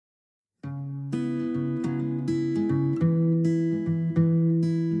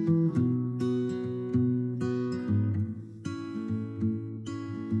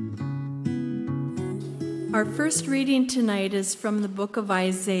Our first reading tonight is from the book of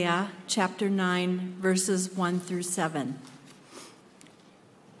Isaiah, chapter 9, verses 1 through 7.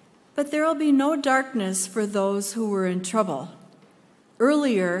 But there will be no darkness for those who were in trouble.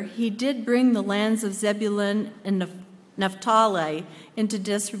 Earlier, he did bring the lands of Zebulun and Naphtali into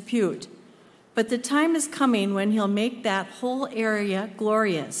disrepute, but the time is coming when he'll make that whole area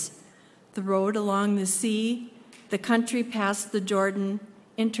glorious. The road along the sea, the country past the Jordan,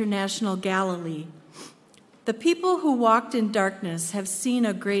 international Galilee. The people who walked in darkness have seen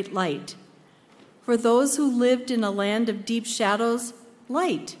a great light. For those who lived in a land of deep shadows,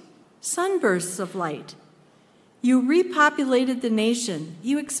 light, sunbursts of light. You repopulated the nation.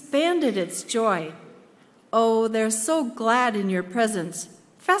 You expanded its joy. Oh, they're so glad in your presence.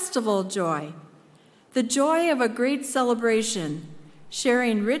 Festival joy. The joy of a great celebration,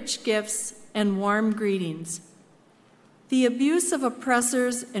 sharing rich gifts and warm greetings. The abuse of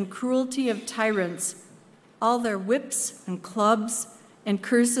oppressors and cruelty of tyrants, all their whips and clubs and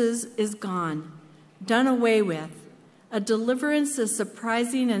curses is gone, done away with. A deliverance as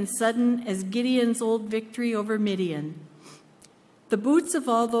surprising and sudden as Gideon's old victory over Midian. The boots of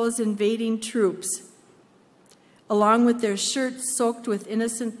all those invading troops, along with their shirts soaked with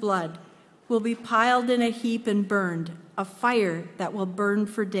innocent blood, will be piled in a heap and burned, a fire that will burn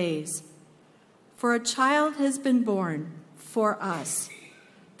for days. For a child has been born for us,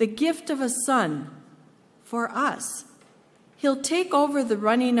 the gift of a son for us. He'll take over the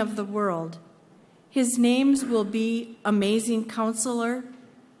running of the world. His names will be Amazing Counselor,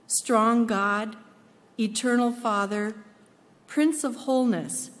 Strong God, Eternal Father, Prince of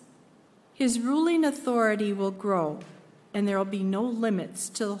Wholeness. His ruling authority will grow, and there will be no limits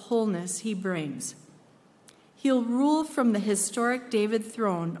to the wholeness he brings. He'll rule from the historic David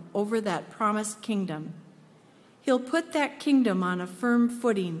throne over that promised kingdom. He'll put that kingdom on a firm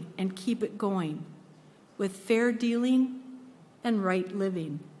footing and keep it going, with fair dealing and right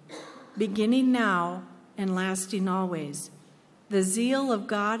living, beginning now and lasting always. The zeal of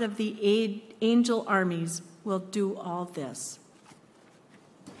God of the angel armies will do all this.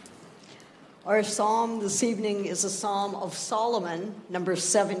 Our psalm this evening is a psalm of Solomon, number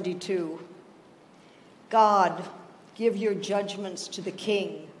 72. God, give your judgments to the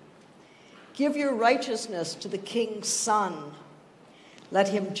king. Give your righteousness to the king's son. Let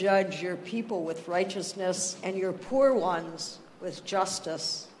him judge your people with righteousness and your poor ones with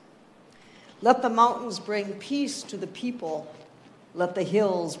justice. Let the mountains bring peace to the people. Let the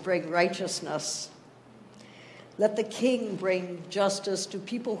hills bring righteousness. Let the king bring justice to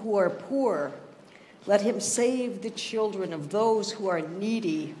people who are poor. Let him save the children of those who are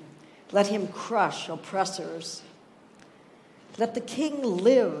needy. Let him crush oppressors. Let the king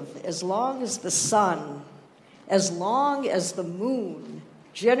live as long as the sun, as long as the moon,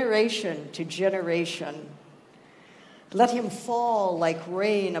 generation to generation. Let him fall like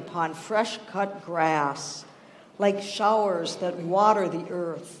rain upon fresh-cut grass, like showers that water the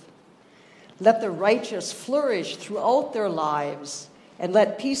earth. Let the righteous flourish throughout their lives, and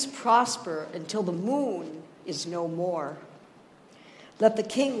let peace prosper until the moon is no more. Let the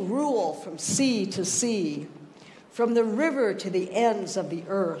king rule from sea to sea, from the river to the ends of the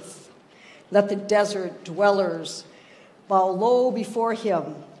earth. Let the desert dwellers bow low before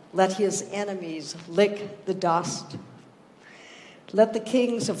him. Let his enemies lick the dust. Let the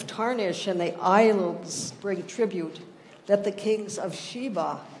kings of Tarshish and the isles bring tribute. Let the kings of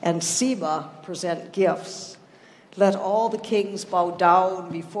Sheba and Seba present gifts. Let all the kings bow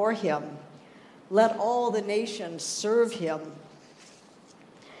down before him. Let all the nations serve him.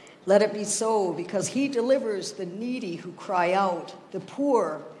 Let it be so, because he delivers the needy who cry out, the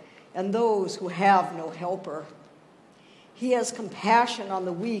poor, and those who have no helper. He has compassion on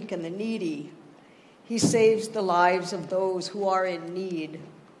the weak and the needy. He saves the lives of those who are in need.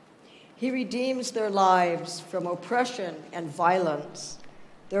 He redeems their lives from oppression and violence.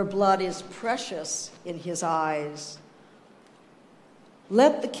 Their blood is precious in his eyes.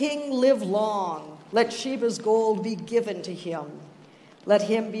 Let the king live long. Let Sheba's gold be given to him. Let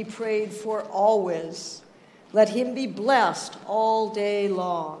him be prayed for always. Let him be blessed all day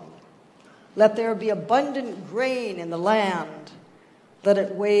long. Let there be abundant grain in the land. Let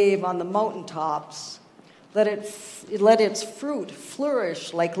it wave on the mountaintops. Let its fruit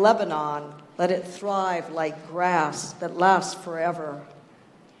flourish like Lebanon. Let it thrive like grass that lasts forever.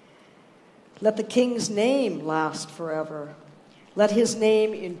 Let the king's name last forever. Let his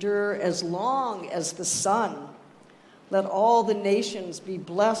name endure as long as the sun. Let all the nations be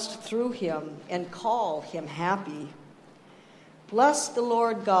blessed through him and call him happy. Bless the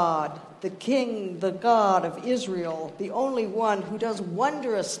Lord God, the King, the God of Israel, the only one who does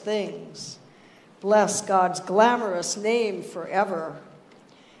wondrous things. Bless God's glamorous name forever.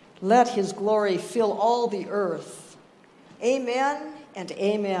 Let his glory fill all the earth. Amen and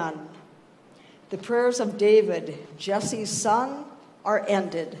amen. The prayers of David, Jesse's son, are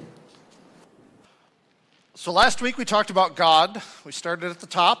ended. So last week we talked about God. We started at the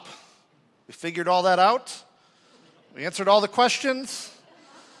top. We figured all that out. We answered all the questions.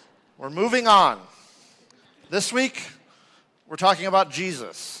 We're moving on. This week we're talking about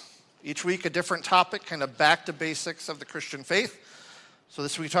Jesus. Each week a different topic, kind of back to basics of the Christian faith. So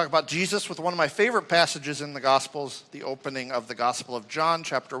this week we talk about Jesus with one of my favorite passages in the Gospels, the opening of the Gospel of John,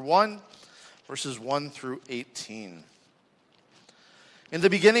 chapter 1, verses 1 through 18. In the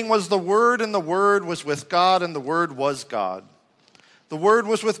beginning was the Word, and the Word was with God, and the Word was God. The Word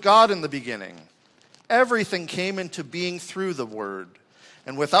was with God in the beginning. Everything came into being through the Word,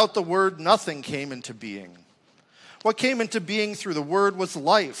 and without the Word nothing came into being. What came into being through the Word was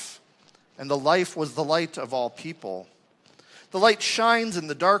life, and the life was the light of all people. The light shines in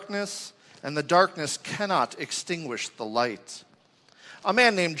the darkness, and the darkness cannot extinguish the light. A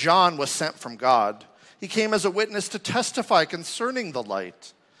man named John was sent from God. He came as a witness to testify concerning the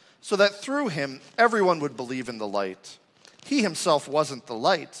light, so that through him everyone would believe in the light. He himself wasn't the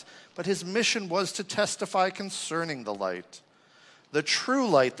light, but his mission was to testify concerning the light. The true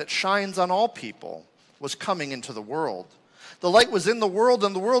light that shines on all people was coming into the world. The light was in the world,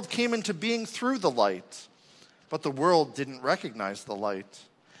 and the world came into being through the light. But the world didn't recognize the light.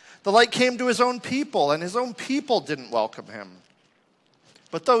 The light came to his own people, and his own people didn't welcome him.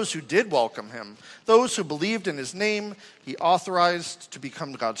 But those who did welcome him, those who believed in his name, he authorized to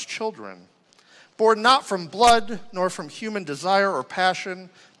become God's children. Born not from blood, nor from human desire or passion,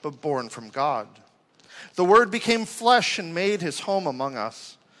 but born from God. The Word became flesh and made his home among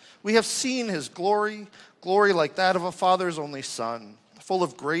us. We have seen his glory, glory like that of a father's only son, full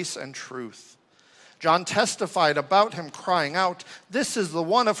of grace and truth. John testified about him, crying out, "This is the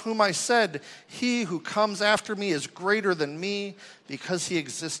one of whom I said, 'He who comes after me is greater than me, because he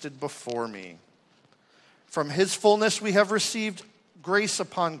existed before me.' From his fullness we have received grace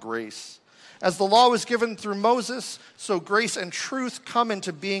upon grace. As the law was given through Moses, so grace and truth come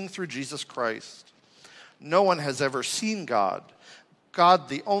into being through Jesus Christ. No one has ever seen God. God,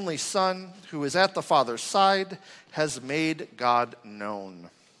 the only Son, who is at the Father's side, has made God known."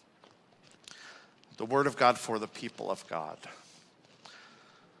 The word of God for the people of God.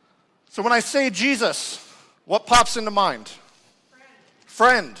 So when I say Jesus, what pops into mind?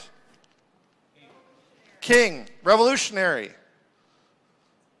 Friend. King. Revolutionary.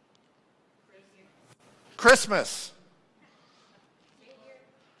 Christmas.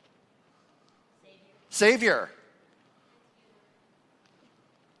 Savior.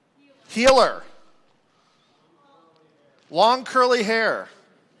 Healer. Long curly hair.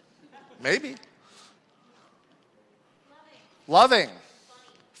 Maybe. Loving.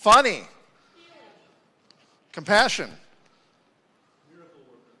 Funny. Compassion.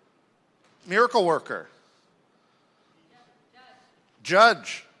 Miracle worker.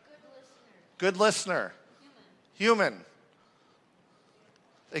 Judge. Good listener. Human.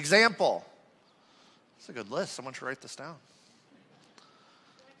 Example. That's a good list. Someone should write this down.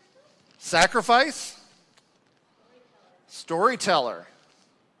 Sacrifice. Storyteller.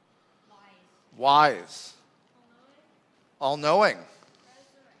 Wise. All-knowing.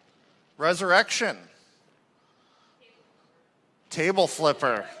 Resurrection. Table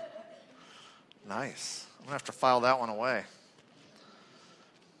flipper. Nice. I'm going to have to file that one away.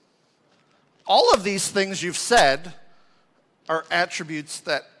 All of these things you've said are attributes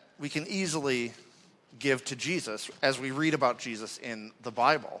that we can easily give to Jesus as we read about Jesus in the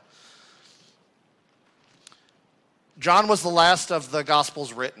Bible. John was the last of the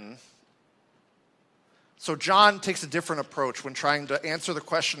Gospels written. So John takes a different approach when trying to answer the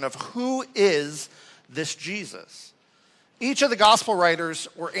question of who is this Jesus? Each of the gospel writers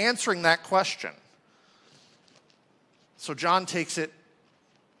were answering that question. So John takes it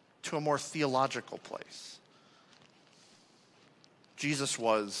to a more theological place. Jesus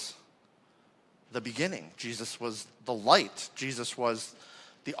was the beginning. Jesus was the light. Jesus was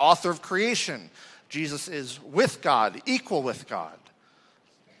the author of creation. Jesus is with God, equal with God.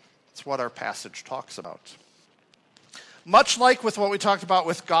 That's what our passage talks about. Much like with what we talked about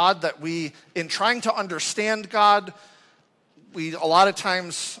with God, that we, in trying to understand God, we a lot of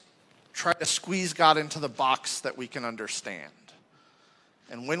times try to squeeze God into the box that we can understand.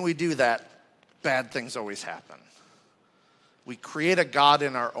 And when we do that, bad things always happen. We create a God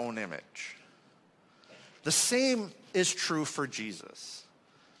in our own image. The same is true for Jesus.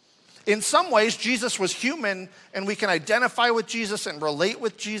 In some ways, Jesus was human, and we can identify with Jesus and relate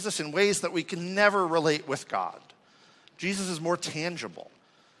with Jesus in ways that we can never relate with God. Jesus is more tangible.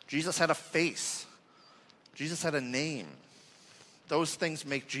 Jesus had a face. Jesus had a name. Those things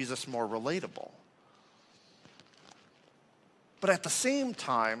make Jesus more relatable. But at the same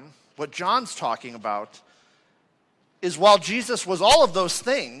time, what John's talking about is while Jesus was all of those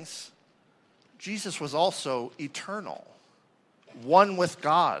things, Jesus was also eternal, one with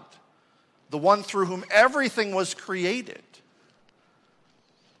God, the one through whom everything was created.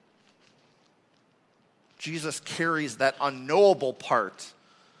 Jesus carries that unknowable part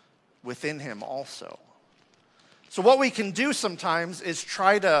within him also. So what we can do sometimes is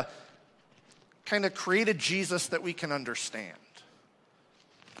try to kind of create a Jesus that we can understand.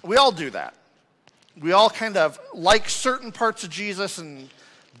 We all do that. We all kind of like certain parts of Jesus and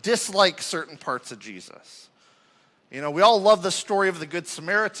dislike certain parts of Jesus. You know, we all love the story of the Good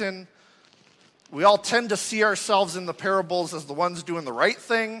Samaritan. We all tend to see ourselves in the parables as the ones doing the right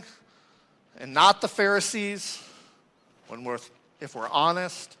thing and not the Pharisees. If we're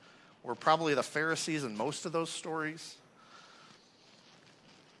honest, we're probably the Pharisees in most of those stories.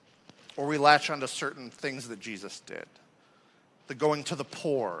 Or we latch onto certain things that Jesus did. The going to the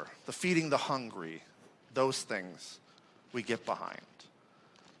poor, the feeding the hungry, those things we get behind.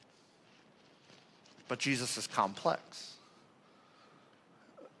 But Jesus is complex.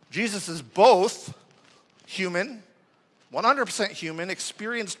 Jesus is both human, 100% human,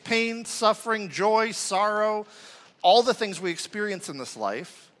 experienced pain, suffering, joy, sorrow, all the things we experience in this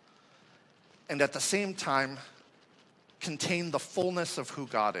life, and at the same time contain the fullness of who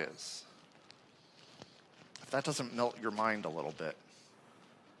God is. If that doesn't melt your mind a little bit,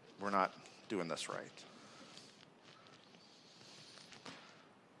 we're not doing this right.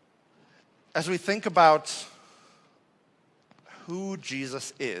 As we think about who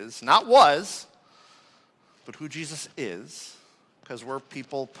Jesus is, not was, but who Jesus is, because we're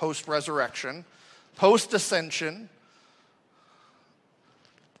people post-resurrection, post-ascension,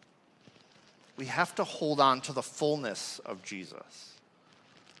 we have to hold on to the fullness of Jesus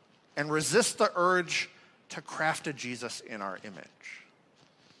and resist the urge to craft a Jesus in our image.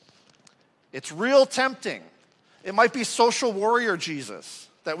 It's real tempting. It might be social warrior Jesus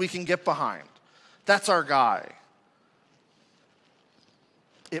that we can get behind. That's our guy.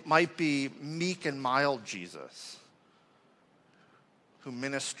 It might be meek and mild Jesus who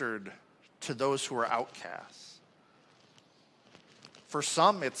ministered to those who are outcasts. For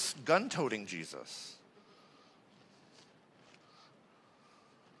some, it's gun-toting Jesus.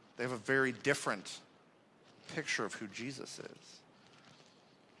 They have a very different picture of who Jesus is.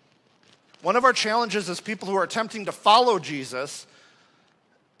 One of our challenges as people who are attempting to follow Jesus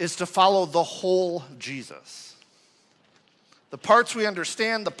is to follow the whole Jesus. The parts we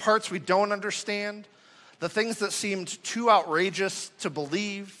understand, the parts we don't understand, the things that seemed too outrageous to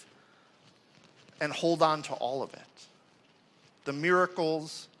believe, and hold on to all of it. The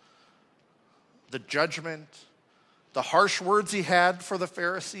miracles, the judgment, the harsh words he had for the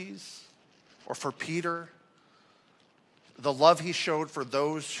Pharisees or for Peter, the love he showed for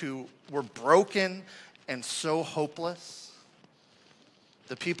those who were broken and so hopeless,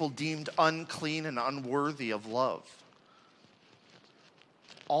 the people deemed unclean and unworthy of love.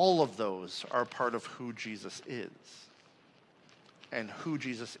 All of those are part of who Jesus is and who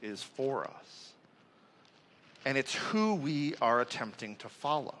Jesus is for us. And it's who we are attempting to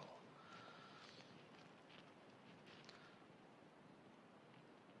follow.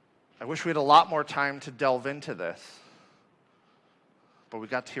 I wish we had a lot more time to delve into this, but we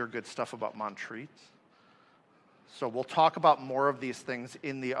got to hear good stuff about Montreat. So we'll talk about more of these things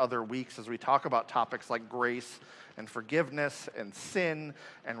in the other weeks as we talk about topics like grace and forgiveness and sin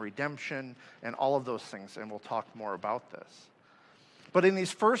and redemption and all of those things, and we'll talk more about this. But in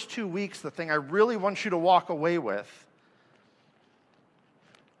these first 2 weeks, the thing I really want you to walk away with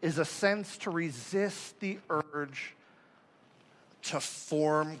is a sense to resist the urge to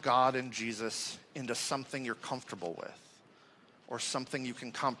form God and Jesus into something you're comfortable with or something you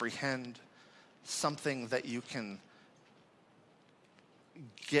can comprehend, something that you can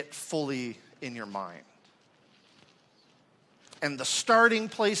get fully in your mind. And the starting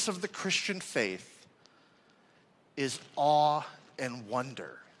place of the Christian faith is awe and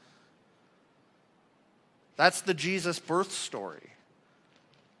wonder. That's the Jesus birth story.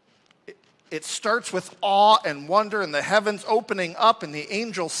 It starts with awe and wonder and the heavens opening up and the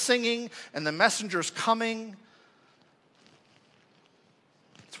angels singing and the messengers coming.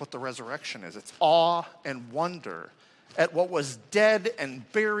 It's what the resurrection is. It's awe and wonder at what was dead and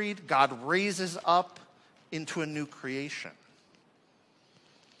buried. God raises up into a new creation.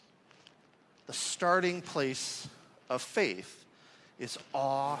 The starting place of faith is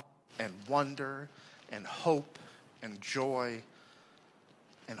awe and wonder and hope and joy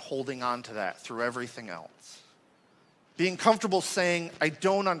and holding on to that through everything else. Being comfortable saying, I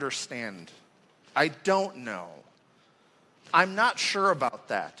don't understand. I don't know. I'm not sure about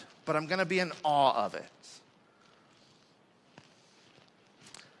that, but I'm going to be in awe of it.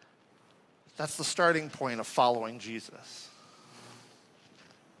 That's the starting point of following Jesus.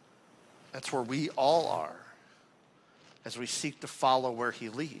 That's where we all are as we seek to follow where he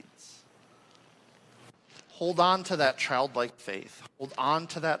leads. Hold on to that childlike faith. Hold on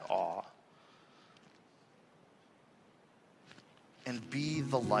to that awe. And be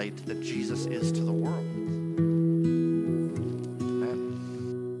the light that Jesus is to the world. Amen.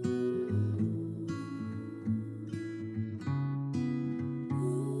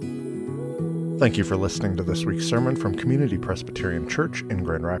 Thank you for listening to this week's sermon from Community Presbyterian Church in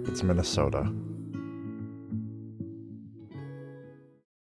Grand Rapids, Minnesota.